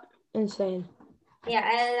 Yep. Insane. Yeah,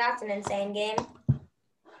 and that's an insane game.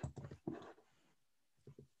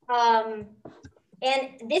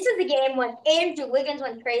 And this is the game when Andrew Wiggins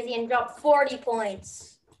went crazy and dropped 40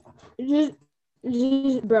 points. Just,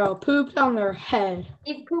 bro, pooped on their head.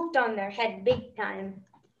 He pooped on their head big time.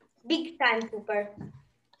 Big time pooper.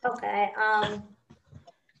 Okay.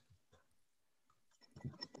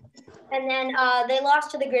 And then they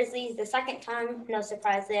lost to the Grizzlies the second time. No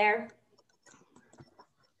surprise there.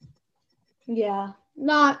 Yeah.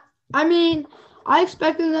 I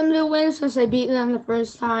expected them to win since they beat them the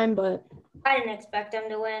first time, but I didn't expect them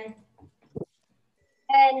to win.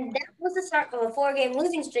 And that was the start of a 4-game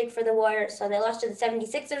losing streak for the Warriors. So they lost to the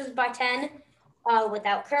 76ers by 10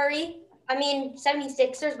 without Curry.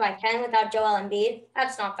 76ers by 10 without Joel Embiid.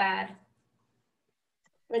 That's not bad.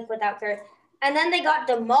 Like without Curry. And then they got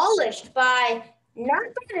demolished by, not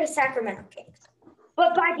by the Sacramento Kings,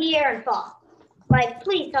 but by De'Aaron Fox. Like,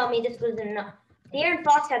 please tell me this was enough. De'Aaron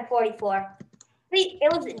Fox had 44. Please,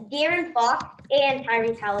 it was De'Aaron Fox and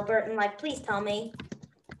Tyrese Halliburton. Like, please tell me.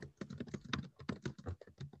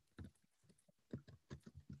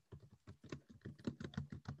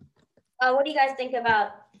 What do you guys think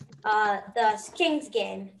about the Kings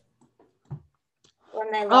game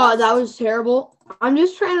when they lost? oh, that was terrible. I'm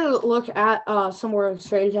just trying to look at some more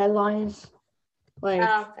trade headlines. Like,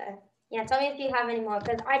 Okay. Yeah, tell me if you have any more,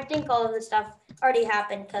 because I think all of this stuff already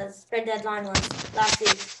happened because trade deadline was last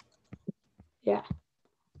week. Yeah.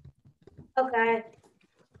 Okay.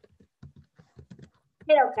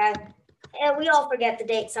 Okay. Yeah, we all forget the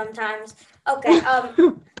date sometimes. Okay.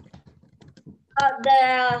 The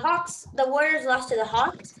Warriors lost to the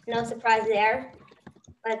Hawks. No surprise there.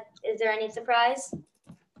 But is there any surprise?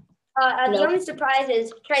 The Nope. only surprise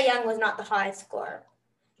is Trae Young was not the highest scorer.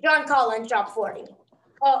 John Collins dropped 40.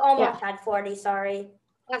 Almost had 40, sorry.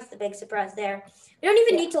 That's the big surprise there. We don't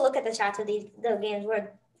even need to look at the stats of the games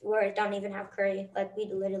where it don't even have Curry. Like, we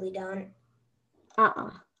literally don't.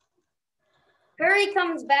 Curry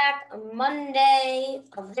comes back Monday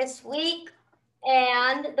of this week,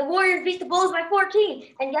 and the Warriors beat the Bulls by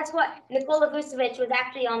 14. And guess what? Nikola Vucevic was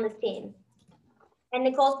actually on this team. And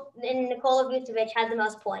Nikola Vucevic had the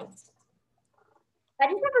most points. I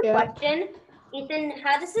just have a question. Ethan,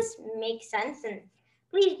 how does this make sense? And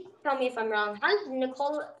please tell me if I'm wrong. How does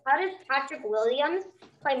Patrick Williams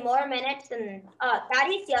play more minutes than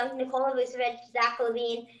Thaddeus Young, Nikola Vucevic, Zach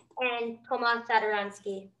LaVine, and Tomas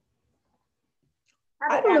Satoransky? How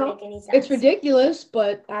I does don't that know. make any sense? It's ridiculous,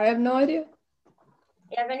 but I have no idea.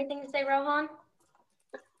 You have anything to say, Rohan?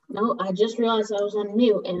 No, I just realized I was on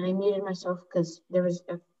mute and I muted myself because there was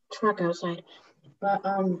a truck outside. But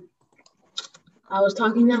I was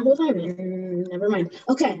talking that whole time and never mind.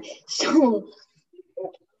 Okay, so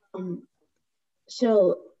you're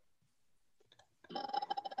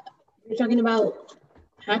talking about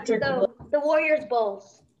Patrick. So the Warriors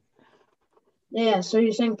Bulls. Yeah, so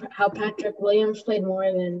you're saying how Patrick Williams played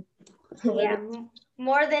more than Yeah,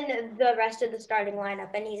 more than the rest of the starting lineup,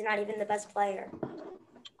 and he's not even the best player.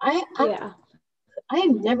 I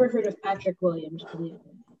have never heard of Patrick Williams. Believe me.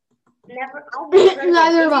 Never.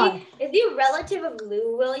 Neither have I. Is he a relative of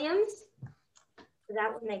Lou Williams?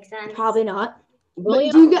 That would make sense. Probably not.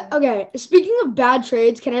 Williams. Okay, speaking of bad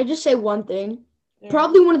trades, can I just say one thing? Yeah.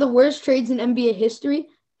 Probably one of the worst trades in NBA history.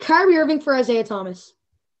 Kyrie Irving for Isaiah Thomas.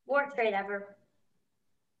 Worst trade ever.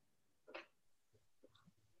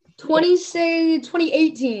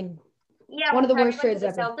 2018. Yeah, One of the Curry worst went to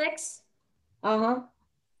trades the ever. Celtics. Uh-huh.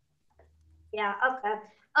 Yeah, okay.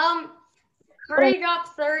 Curry dropped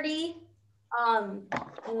 30.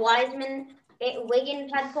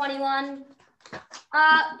 Wiggins had 21.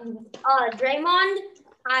 Draymond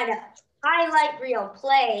had highlight reel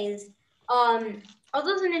plays. I was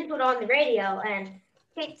listening to it on the radio, and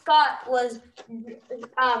Kate Scott was,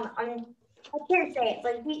 I can't say it,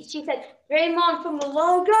 but she said, Draymond from the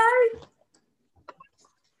low guy.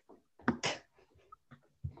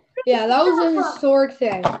 Yeah, that was a historic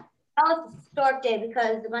thing. That was a historic day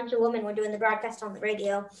because a bunch of women were doing the broadcast on the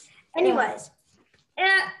radio. Anyways,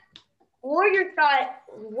 Warriors got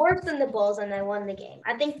worse than the Bulls and they won the game.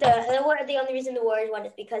 I think the only reason the Warriors won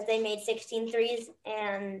is because they made 16 threes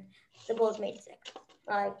and the Bulls made 6.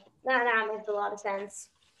 Like, that makes a lot of sense.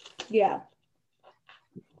 Yeah.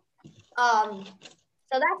 So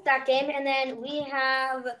that's that game. And then we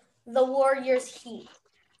have the Warriors Heat.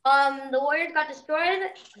 The Warriors got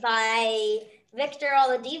destroyed by Victor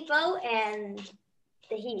Oladipo and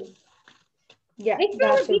the Heat. Yeah, Victor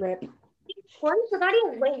that's a Oladipo rip. points. I thought he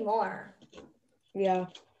was way more. Yeah.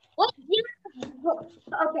 What?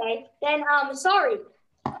 Okay, then sorry.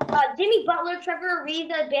 Jimmy Butler, Trevor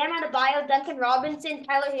Ariza, Bam Adebayo, Duncan Robinson,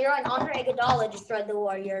 Tyler Hero, and Andre Iguodala destroyed the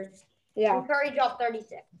Warriors. Yeah. And Curry dropped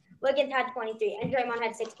 36. Wiggins had 23, and Draymond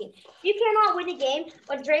had 16. You cannot win a game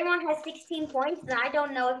when Draymond has 16 points, then I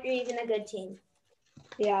don't know if you're even a good team.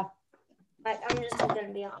 Yeah. But I'm just going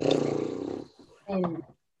to be honest. And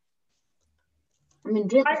I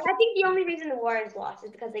think the only reason the Warriors lost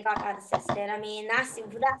is because they got out-assisted. I mean, that's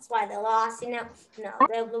why they lost. No,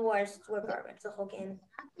 the Warriors were garbage the whole game.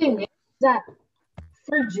 the thing is that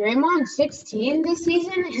for Draymond, 16 this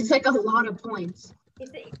season is like a lot of points.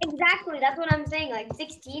 Exactly, that's what I'm saying. Like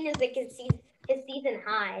 16 is like his season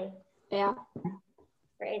high. Yeah.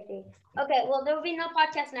 Crazy. Okay, well there will be no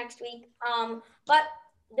podcast next week. But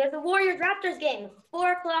there's a Warriors Raptors game,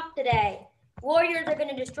 4:00 today. Warriors are going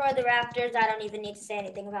to destroy the Raptors. I don't even need to say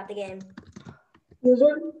anything about the game.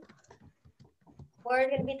 Warriors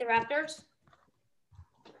going to beat the Raptors.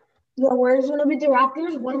 Yeah, Warriors going to beat the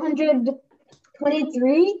Raptors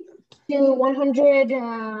 123 to 100.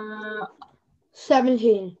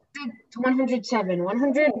 17. To 107.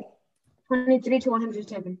 123 to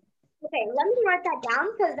 107. Okay, let me write that down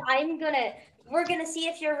because we're gonna see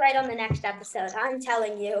if you're right on the next episode. I'm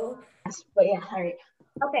telling you. Yes, but yeah, all right.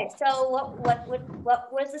 Okay, so what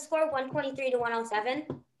was the score? 123 to 107?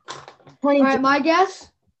 All right, my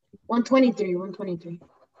guess? 123.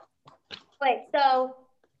 Wait, so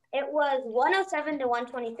it was 107 to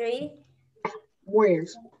 123?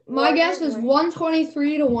 Warriors. My guess is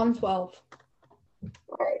 123 to 112.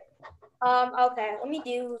 All right. Okay, let me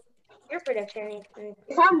do your prediction.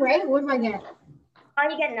 If I'm right, what do I get? Oh,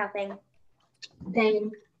 you get nothing.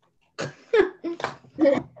 Dang.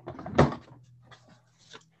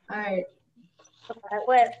 All right. Okay,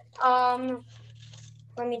 wait.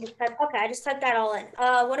 Let me just type. Okay, I just typed that all in.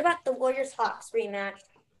 What about the Warriors Hawks rematch?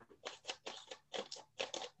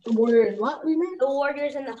 The Warriors what rematch? The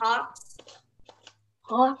Warriors and the Hawks.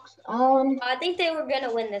 Hawks. I think they were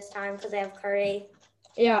gonna win this time because they have Curry.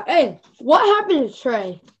 Yeah. Hey, what happened to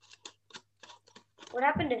Trey? What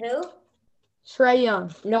happened to who? Trey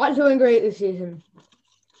Young. Not doing great this season.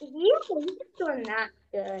 He's doing that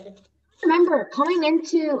good. Remember coming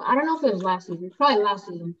into, I don't know if it was last season, probably last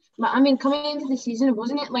season. But I mean, coming into the season,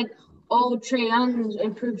 wasn't it like, oh, Trey Young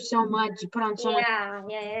improved so much, he put on so much.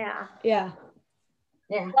 Yeah.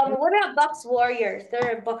 What about Bucks Warriors?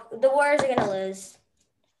 The Warriors are gonna lose.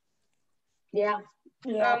 Yeah.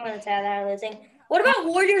 I'm gonna say they're losing. What about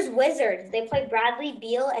Warriors Wizards? They play Bradley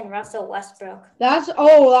Beal and Russell Westbrook. That's a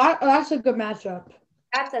good matchup.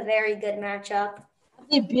 That's a very good matchup.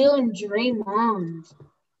 Beal and Draymond.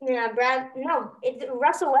 Yeah, it's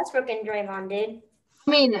Russell Westbrook and Draymond, dude.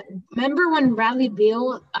 I mean, remember when Bradley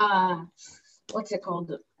Beal, what's it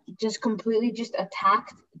called? Just completely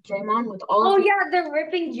attacked Draymond with all of the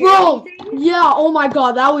ripping jersey Bro, thing? yeah, oh my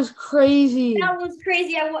God, that was crazy. That was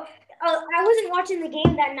crazy. I wasn't watching the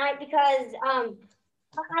game that night because I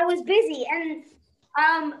was busy. And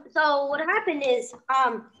so what happened is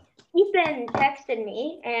Ethan texted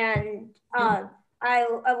me and I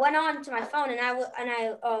went on to my phone and I was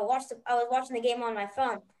watching the game on my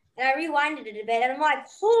phone and I rewinded it a bit and I'm like,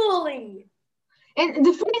 holy! And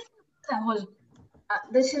the funny thing that was,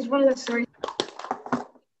 this is one of the stories,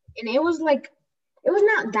 and it was not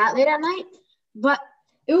that late at night, but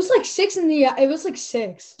it was like 6 in the. It was like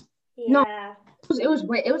 6. Yeah. No, it was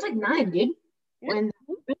like 9, dude. When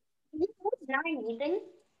it was 9, Ethan.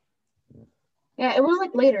 Yeah, it was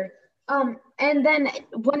like later. And then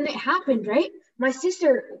when it happened, right? My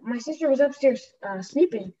sister was upstairs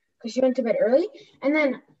sleeping because she went to bed early, and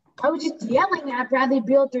then I was just yelling at Bradley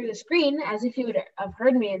Beal through the screen as if he would have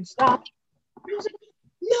heard me and stopped. And I was like,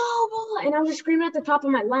 "No!" Blah, blah," and I was just screaming at the top of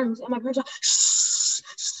my lungs, and my parents were like, "Shh,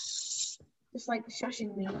 shh," just like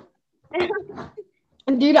shushing me.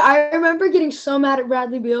 And dude, I remember getting so mad at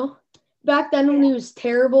Bradley Beal back then when he was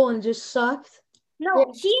terrible and just sucked.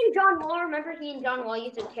 No, he and John Wall. Remember, he and John Wall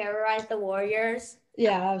used to terrorize the Warriors.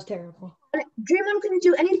 Yeah, that was terrible. And Draymond couldn't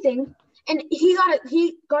do anything, and he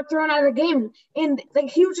got thrown out of the game, and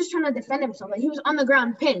like he was just trying to defend himself. Like he was on the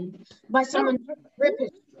ground pinned by someone rip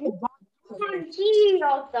his And he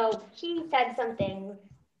said something.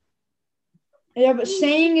 Yeah, but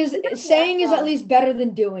saying is at least better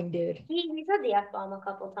than doing, dude. He said the F-bomb a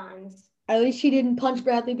couple times. At least he didn't punch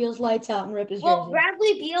Bradley Beal's lights out and rip his Well, jersey.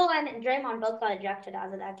 Bradley Beal and Draymond both got ejected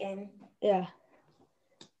out of that game. Yeah.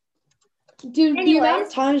 Dude, the amount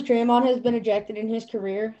of times Draymond has been ejected in his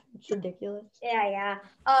career, it's ridiculous. Yeah.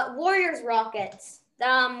 Warriors Rockets.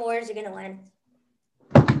 Warriors are gonna win.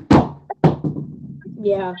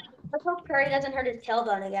 Yeah. Let's hope Curry doesn't hurt his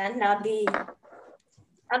tailbone again. That'd be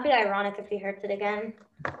ironic if he hurts it again.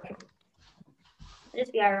 It'd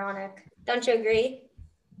just be ironic. Don't you agree?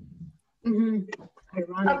 Mm-hmm.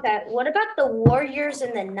 Ironic. Okay, what about the Warriors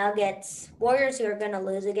and the Nuggets? Warriors who are going to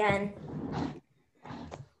lose again.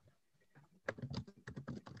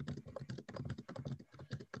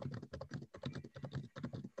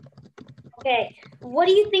 Okay, what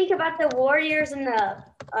do you think about the Warriors and the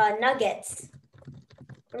Nuggets?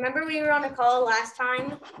 Remember we were on a call last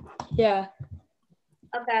time? Yeah.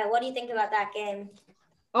 Okay, what do you think about that game?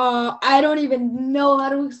 I don't even know how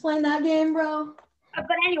to explain that game, bro.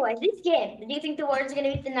 But anyway, this game, do you think the Warriors are going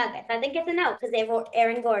to beat the Nuggets? I think it's a no because they have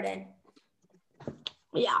Aaron Gordon.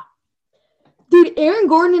 Yeah. Dude, Aaron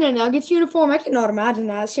Gordon in a Nuggets uniform, I cannot imagine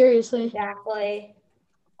that, seriously. Exactly.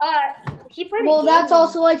 He played Well, that's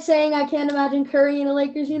also like saying I can't imagine Curry in a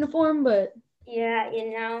Lakers uniform, but yeah,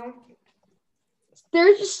 you know.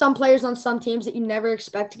 There's just some players on some teams that you never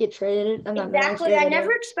expect to get traded. And Exactly. I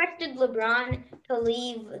never expected LeBron to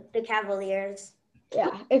leave the Cavaliers.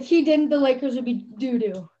 Yeah. If he didn't, the Lakers would be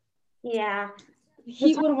doo-doo. Yeah.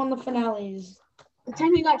 He would have won the finales. The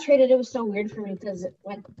time he got traded, it was so weird for me because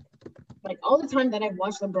all the time that I've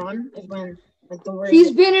watched LeBron is when the Warriors.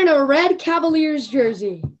 He's been in a red Cavaliers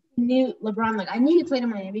jersey. Knew LeBron, I knew he played in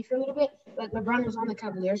Miami for a little bit, but LeBron was on the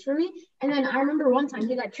Cavaliers for me. And then I remember one time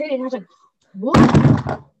he got traded and I was like, what?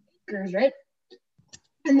 Lakers, right?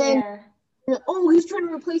 And then, he's trying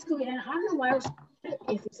to replace Kobe. And I don't know why I was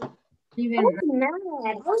if it's even. I was mad.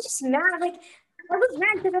 I was just mad. I was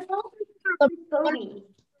mad because I felt like Kobe.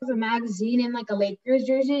 A magazine in a Lakers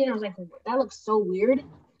jersey, and I was like, that looks so weird.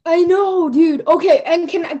 I know, dude. Okay, and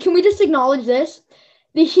can we just acknowledge this?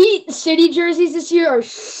 The Heat City jerseys this year are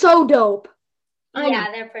so dope.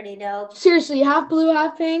 Yeah, they're pretty dope. Seriously, half blue,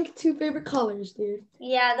 half pink, two favorite colors, dude.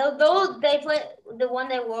 Yeah, those they played the one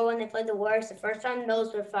they wore when they played the Warriors the first time.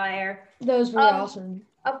 Those were fire. Those were awesome.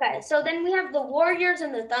 Okay, so then we have the Warriors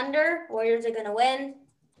and the Thunder. Warriors are gonna win.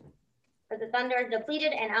 But the Thunder are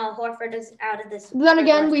depleted, and Al Horford is out of this. But then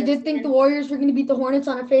again, we did think the Warriors were going to beat the Hornets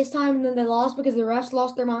on a FaceTime, and then they lost because the refs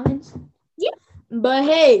lost their minds. Yeah. But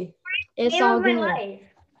hey, it's all good.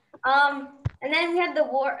 And then we have the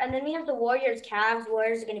Warriors Cavs.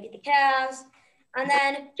 Warriors are going to beat the Cavs. And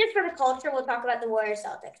then just for the culture, we'll talk about the Warriors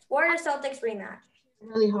Celtics. Warriors Celtics rematch.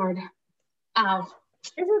 Really hard. Ow.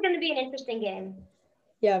 This is going to be an interesting game.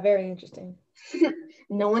 Yeah, very interesting.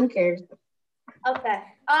 No one cares. Okay.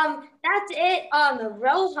 That's it.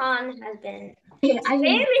 Rohan has been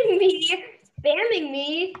spamming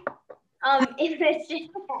me. In the chat.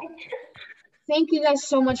 Thank you guys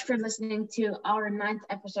so much for listening to our 9th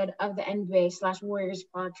episode of the NBA/Warriors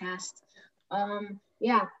podcast.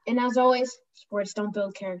 Yeah, and as always, sports don't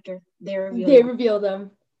build character; they reveal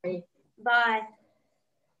them. Bye.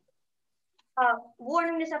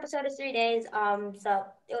 Warning: this episode is 3 days. So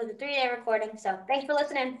it was a 3-day recording. So thanks for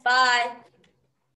listening. Bye.